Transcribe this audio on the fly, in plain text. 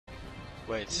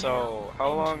Wait, so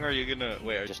how long are you gonna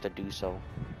wait? Just to do so.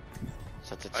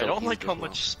 Since it's I so don't huge like how as well.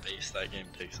 much space that game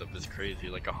takes up. It's crazy,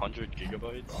 like 100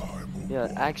 gigabytes.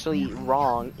 Yeah, actually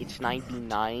wrong. It's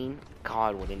 99.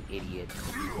 God, what an idiot.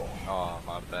 Oh,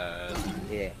 my bad.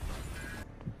 Yeah.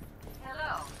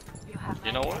 Hello.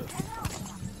 You know what?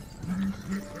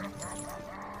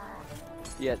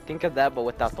 Yeah, think of that, but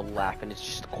without the laugh, and it's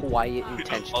just quiet,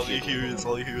 intense. all you hear is.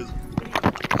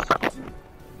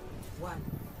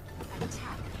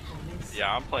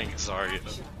 Yeah, I'm playing Zarya.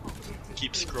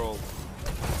 Keep scrolling.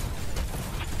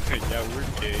 Yeah, we're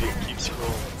gay. Keep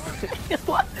scrolling.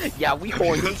 What? Yeah, we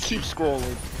horny. Keep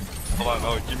scrolling. Hold on,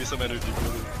 oh, give me some energy,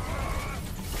 brother.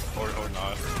 Or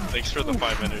not. Thanks for the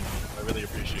 5 energy. I really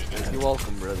appreciate it. You're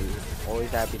welcome, brother.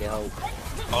 Always happy to help.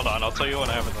 Hold on, I'll tell you when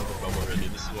I have another bubble ready.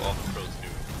 This is what all the pros do.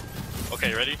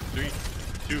 Okay, ready? 3,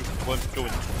 2, 1, go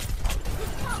in.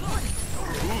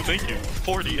 Ooh, thank you.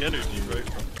 40 energy, right?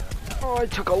 Oh, I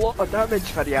took a lot of damage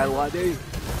for the LID.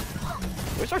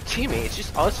 Where's our teammate? It's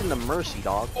just us and the Mercy,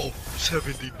 dog. Oh,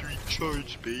 73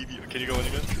 charge, baby. Can you go in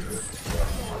again?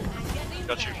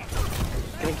 Got you.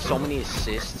 Getting so many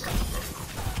assists.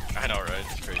 I know, right?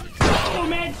 It's crazy.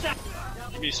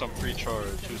 Give me some free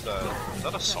charge. Who's that? Is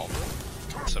that a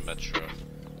Sombra? It's a Metro.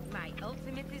 My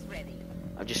ultimate is ready.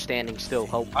 I'm just standing still.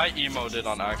 Help. I emoted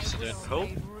on accident. Help.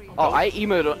 Oh, I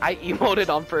emoted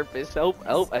on purpose. Help,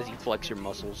 help, as you flex your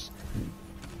muscles.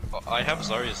 I have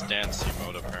Zarya's dance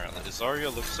emote apparently. Zarya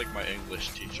looks like my English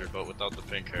teacher, but without the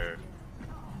pink hair.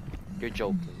 You're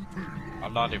joking.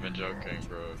 I'm not even joking,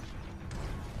 bro.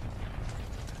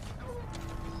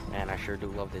 Man, I sure do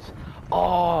love this.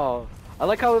 Oh, I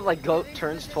like how it like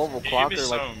turns 12 o'clock or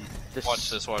like. This... Watch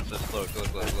this. Look.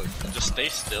 Just stay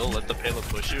still. Let the payload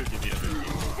push you. Give you energy.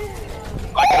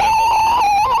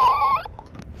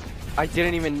 I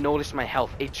didn't even notice my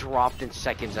health. It dropped in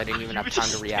seconds. I didn't even have time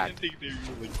to react.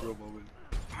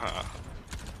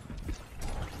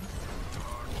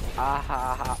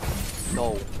 Ah.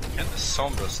 No. And the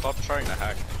Sombra, stop trying to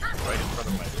hack right in front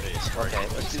of my face. Okay,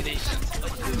 let's do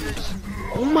this.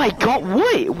 Oh my god,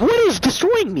 what is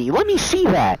destroying me? Let me see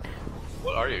that.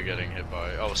 What are you getting hit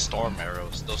by? Oh, storm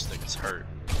arrows. Those things hurt.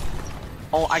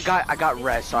 Oh, I got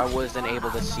res, so I wasn't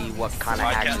able to see what kind of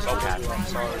hacks we had. I'm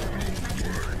sorry.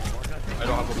 I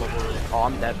don't have a bubble. Oh,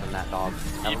 I'm dead from that, dog.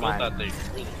 Never mind. That thing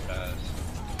really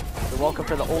fast. You're welcome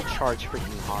for the old charge,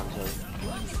 freaking Hanzo.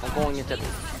 I'm going into.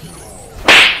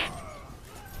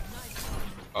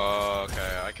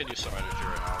 Okay, I could use some energy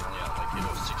right now. Yeah,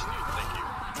 like 60. Thank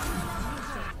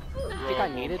you. I think I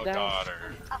needed that.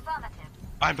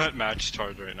 I'm at max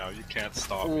charge right now. You can't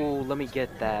stop me. Ooh, let me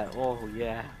get that. Oh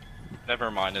yeah.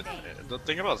 Never mind. The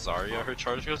thing about Zarya, her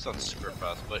charge goes down super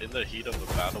fast, but in the heat of the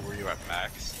battle where you're at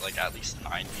max, like at least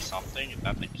 90 something,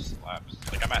 that thing just slaps.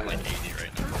 Like I'm at like 80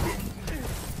 right now.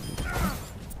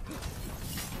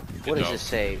 What does it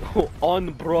say?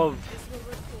 On bruv.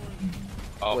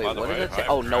 Oh, wait, by the what way, did it say?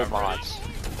 Oh, no bots.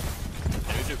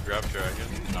 Can we do grab dragon?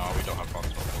 No, we don't have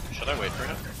bots. Should I wait for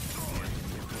him?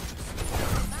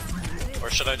 Or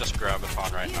should I just grab it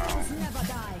on right now?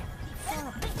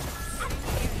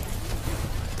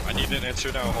 I need an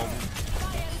answer now, homie.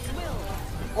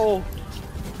 Oh.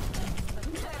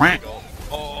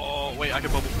 Oh, wait, I can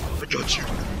bubble. I got you.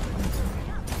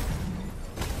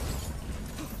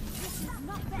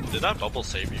 Did that bubble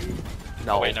save you?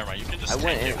 No. Oh, wait, never mind. You can just. I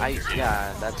went in.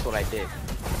 Yeah, that's what I did.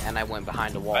 And I went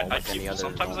behind the wall like any other.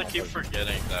 Sometimes I keep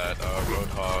forgetting that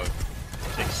Roadhog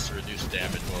takes reduced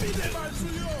damage while he hits.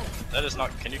 That is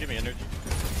not. Can you give me energy?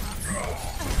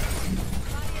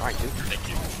 Alright, dude. Thank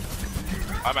you.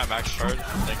 I'm at max charge.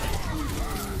 Thank you.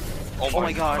 Oh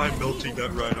my god. I'm melting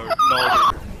that Reinhardt.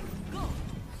 No.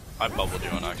 I bubbled you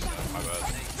on accident. My bad.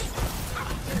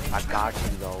 I got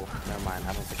you though. Never mind.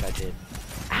 I don't think I did.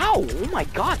 Ow! Oh my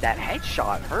god, that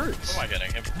headshot hurts. What am I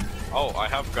getting him? Oh, I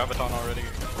have Graviton already.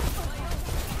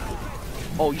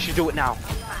 Oh, you should do it now.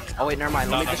 Oh wait, never mind.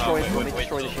 Let me destroy the shield.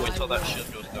 Wait till that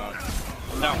shield goes down.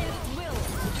 Now.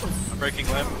 I'm breaking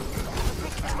limb.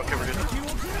 Okay, we're good.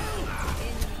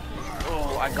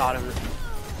 Oh, I got him. Look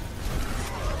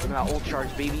at that old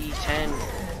charge, baby. 10.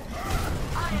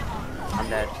 I'm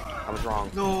dead. I was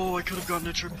wrong. No, I could have gotten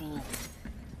a triple.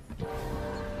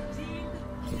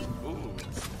 Ooh.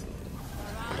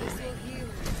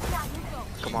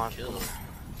 Come on.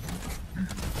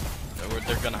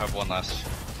 They're gonna have one last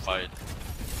fight.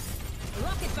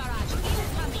 Rocket barrage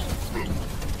incoming.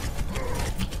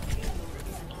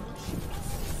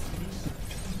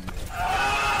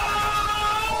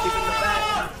 Keeping the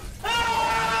back.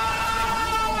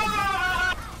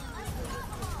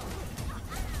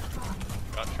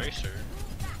 Got Tracer.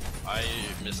 I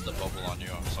missed the bubble on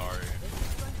you, I'm sorry.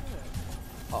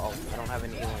 Oh, I don't have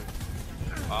any healing.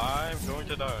 I'm going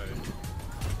to die.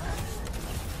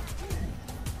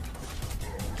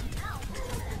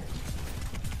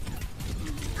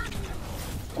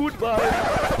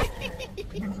 Goodbye!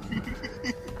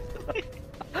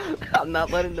 I'm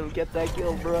not letting them get that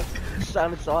kill, bro.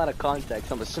 Sounded so out of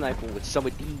context. I'm a sniper with some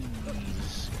of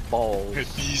these balls.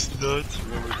 These nuts,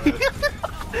 remember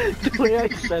that? The way I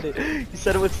said it, you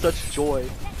said it with such joy.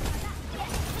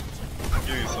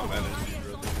 Give me some energy,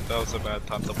 brother. That was a bad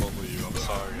time to bubble you. I'm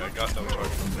sorry. I got no charge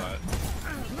from that.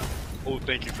 Oh,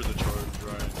 thank you for the charge,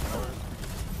 Ryan.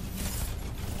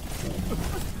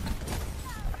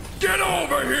 Get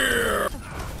over here!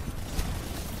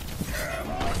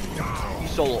 You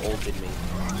solo ulted me.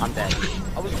 I'm dead.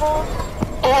 I was wrong.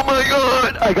 Oh my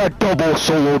god! I got double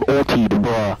soloed ulted,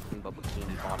 bruh.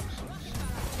 Bikini bottoms.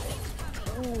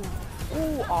 Ooh,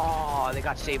 ooh, aw, they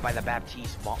got saved by the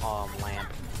Baptiste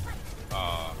lamp.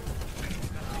 I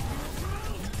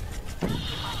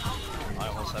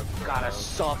almost have Gotta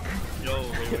suck. Yo,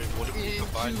 wait, what if we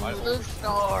combine my the ult?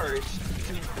 stars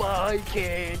to buy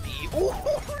candy.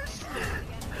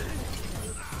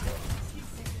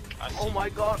 Oh my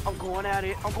god, I'm going at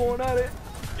it. I'm going at it.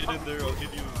 Get in there, I'll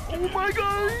hit you. Oh my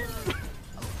god.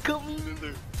 Come in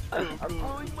there. I'm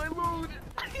throwing my load.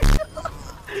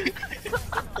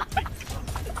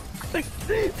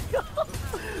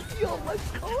 Yo,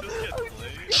 let's go.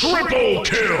 Triple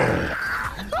kill!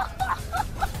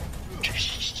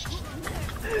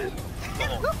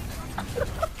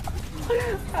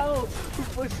 Ow, who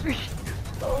pushed me?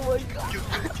 Oh my god.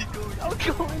 I'm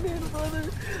going in, brother.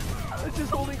 I was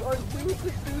just holding R3 with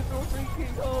this dude so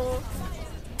freaking,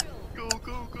 Go.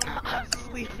 I'm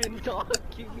sleeping, dog.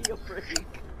 Give me a break.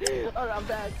 Alright, I'm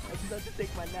back. I just have to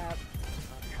take my nap.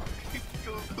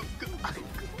 Go.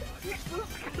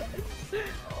 Jesus Christ.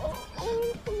 Oh.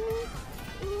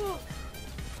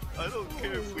 I don't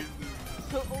care if we lose.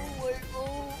 Oh my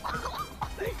god.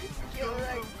 You're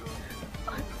right.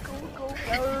 Go,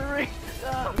 Barry.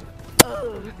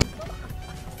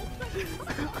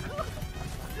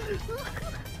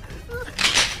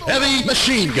 Heavy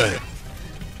machine gun!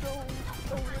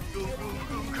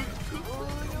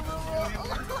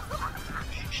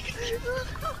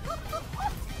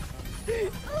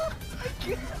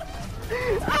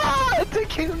 I'm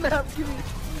taking a nap, give me.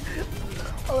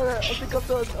 Alright, I think I'm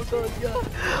done, yeah.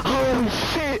 Holy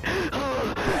shit!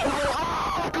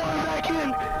 I'm going back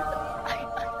in!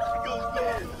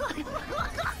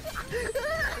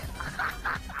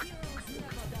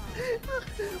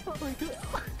 Oh my god.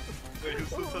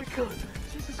 Oh my god.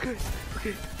 Jesus Christ.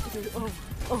 Okay. Oh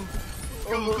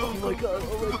my god.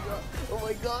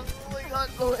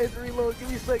 Oh, and reload. Give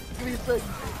me a sec.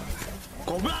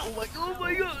 Oh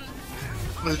my god.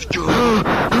 Let's go.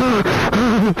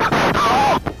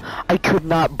 I could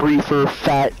not breathe for a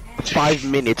fat 5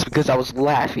 minutes because I was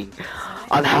laughing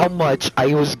on how much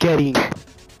I was getting.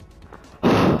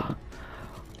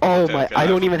 Oh my, I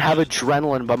don't even have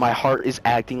adrenaline, but my heart is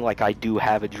acting like I do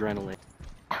have adrenaline.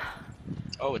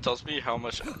 Oh, it tells me how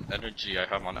much energy I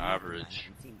have on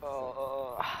average.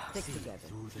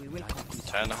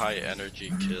 10 high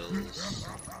energy kills.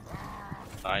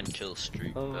 9 kill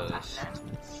streak does.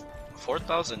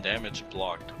 4,000 damage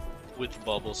blocked with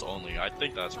bubbles only. I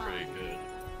think that's pretty good.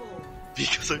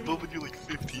 Because I bubbled you like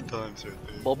 15 times right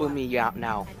there. Bubble me out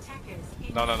now.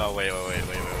 No, wait.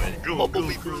 Go,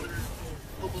 me, brother.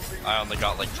 I only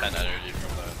got like 10 energy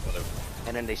from that, whatever.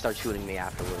 And then they start shooting me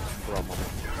afterwards for a moment.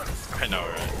 I know,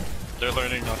 right? They're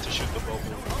learning not to shoot the bubble.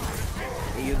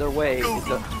 Either way,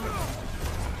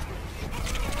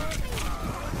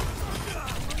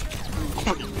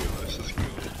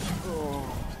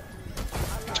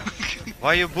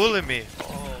 Why you bullying me?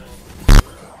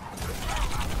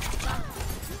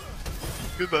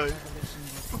 Goodbye.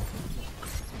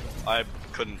 I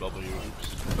couldn't bubble you. Oops.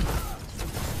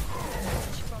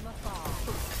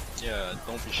 Yeah,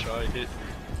 don't be shy. Hit me.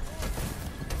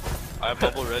 I have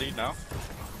bubble ready now.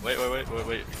 Wait.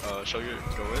 Show you.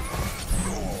 Go in.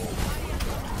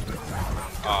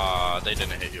 They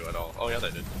didn't hit you at all. Oh yeah,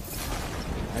 they did.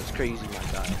 that's crazy, my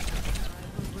guy.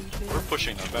 We're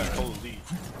pushing them back. Holy.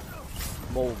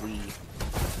 Moly.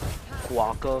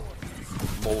 Quokka.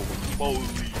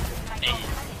 Moly. Hey.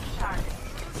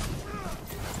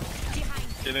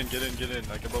 Get in.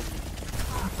 I can bubble you.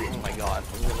 Oh my god,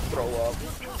 I'm gonna throw up.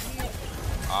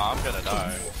 I'm gonna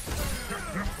die.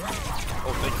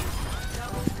 Oh, thank you.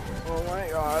 Oh my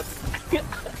god.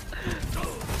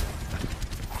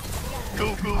 Go.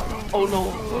 Oh no.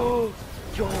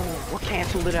 Yo, we're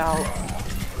canceled it out.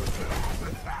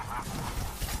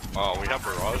 Oh, we have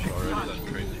barrage already. That's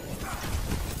crazy.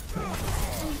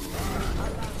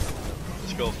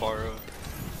 go, Faro.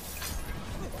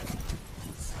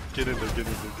 Get in there, get in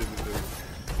there, get in there.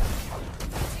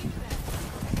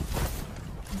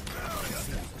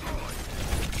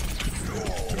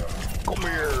 Come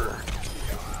here.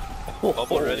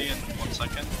 Bubble ready in 1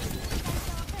 second.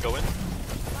 Go in.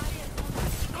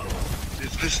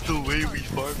 Is this the way we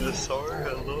farm SR?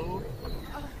 Hello?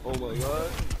 Oh my god.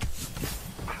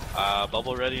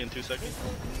 Bubble ready in 2 seconds.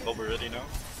 Bubble ready now.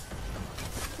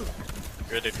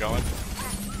 Ready to go in.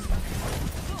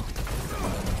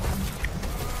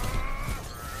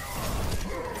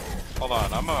 Hold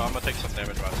on, I'm gonna take some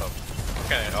damage myself.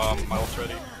 Okay, my ult's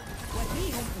ready.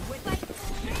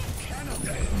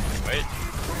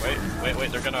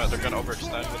 Wait, they're gonna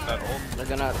overextend with that ult. They're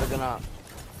gonna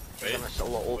Wait,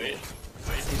 solo ult. wait.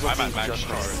 I'm at max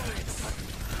charge.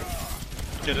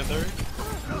 Get in there.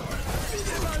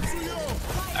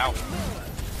 Ow.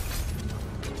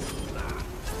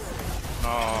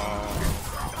 No.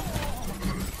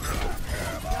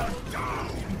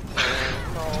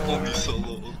 Only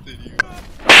solo ulted you.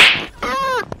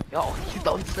 Yo, you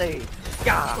don't say.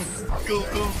 Yeah. Go,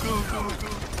 go, go, go, go.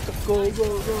 Go, go,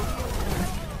 go.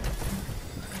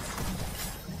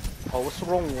 Oh, what's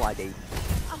wrong, lady?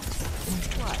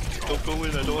 Don't go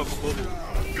in, I don't have a bubble.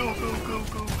 Go, go, go,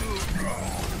 go, go.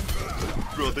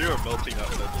 Bro, they are melting that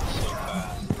bubble so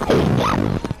fast.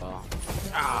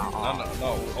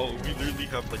 No. Oh, we literally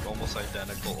have like almost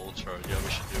identical ult charge. Yeah, we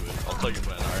should do it. I'll tell you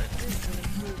when, alright?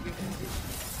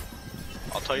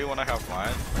 I'll tell you when I have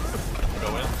mine.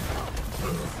 Go in.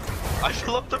 I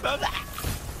fill up the map.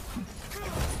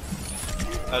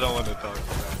 I don't want to talk about it.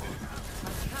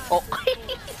 Oh.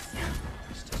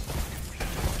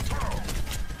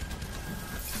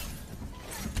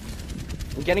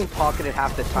 I'm getting pocketed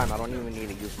half the time. I don't even need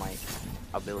to use my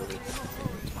ability.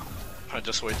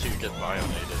 Just wait till you get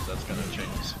violated. That's gonna change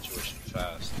the situation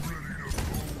fast.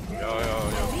 Yo.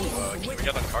 Can we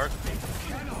get a card?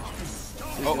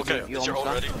 Oh, okay. Is your ult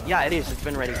ready? Yeah, it is. It's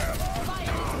been ready.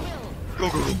 Go,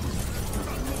 go, go.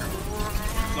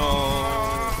 No.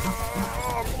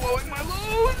 I'm blowing my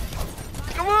load.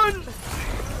 Come on.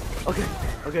 Okay.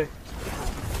 Okay,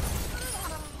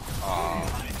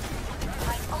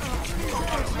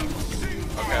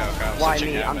 I'm Why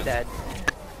switching me? Hammond. I'm dead.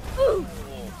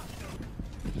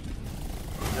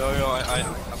 Yo,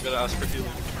 I'm gonna ask for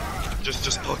healing.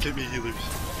 Just pocket me healers.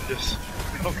 Yes.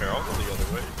 I don't care, I'll go the other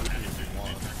way. What do you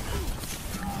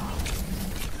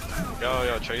want?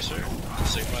 Yo, Tracer.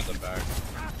 Sigma in the back.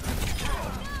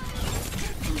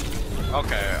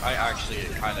 Okay, I actually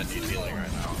kinda need healing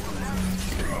right now.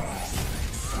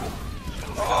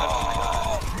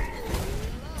 Oh.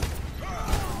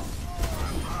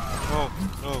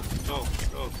 No.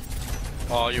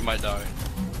 Oh, you might die.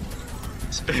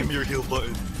 Spam your heal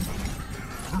button.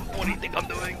 What do you think I'm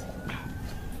doing?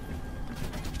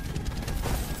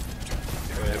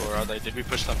 Wait, where are they? Did we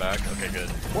push them back? Okay, good.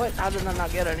 What? How did I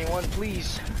not get anyone?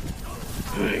 Please.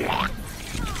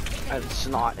 It's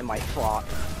not in my fault.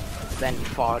 Then he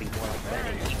fought, he more like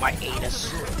Benny. Eat my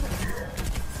anus.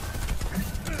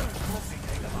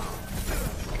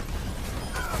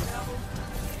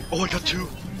 Oh, I got two.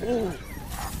 Ooh.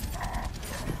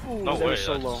 Ooh, No they're way,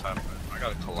 so that low. just happened. I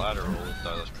got a collateral.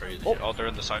 That's crazy. Oh. Oh, they're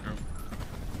in the side room.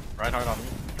 Reinhardt on me.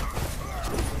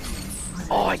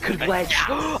 Oh, I could ledge.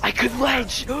 I could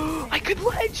ledge. I could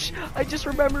ledge. I just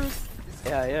remembered.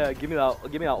 Yeah. Give me that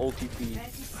OTP.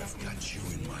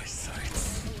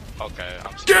 Okay,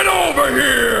 I'm sorry. Get over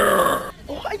here!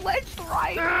 Oh, I ledged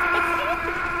right. No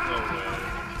way.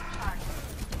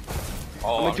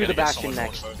 Oh, I'm gonna do the get so bastion much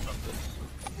next. more from this.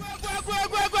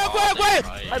 Wait!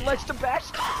 Nice. I ledged the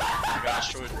bastion. You got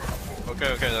destroyed.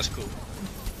 Okay, that's cool.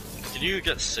 Can you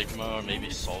get Sigma or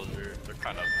maybe Soldier? They're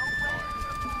kind of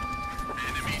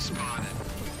Enemy spotted.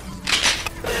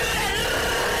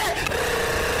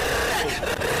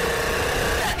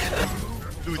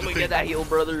 Dude, Let me get that heal,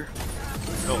 brother.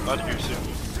 No, out of here,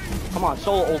 Sigma. Come on,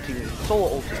 solo ulti me. Solo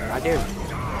ulti me. I dare you.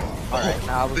 Alright,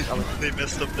 now They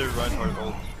messed up their Reinhardt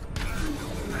ult.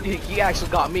 he actually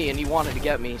got me and he wanted to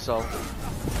get me, so.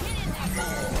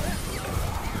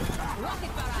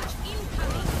 Rocket barrage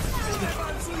incoming.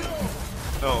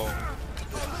 No.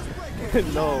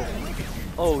 No.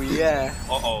 Oh yeah.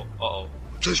 Uh-oh.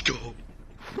 Let's go.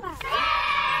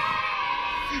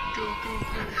 Go.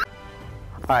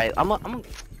 Alright, I'm alright.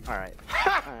 Alright,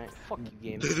 fuck you,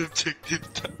 game. Let him take his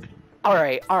time.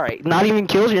 Alright. Not even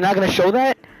kills? You're not gonna show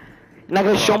that? You're not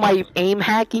gonna show my aim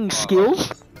hacking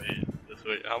skills?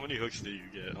 Wait, how many hooks did you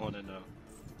get? I wanna know.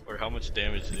 Or how much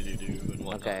damage did you do and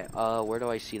whatnot? Okay, where do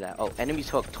I see that? Oh, enemies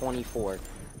hook 24.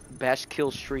 Best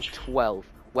kill streak 12.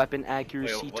 Weapon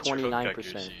accuracy Wait, what's your hook 29%.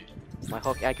 accuracy? My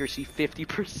hook accuracy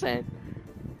 50%.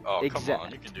 Oh come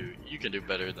on, you can do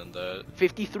better than that.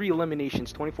 53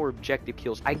 eliminations, 24 objective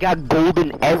kills. I got gold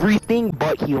in everything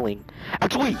but healing.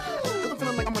 Actually, I'm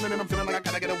feeling like I'm running and I'm feeling like I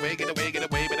gotta get away,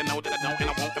 but I know that I don't and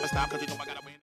I won't ever stop 'cause you know I gotta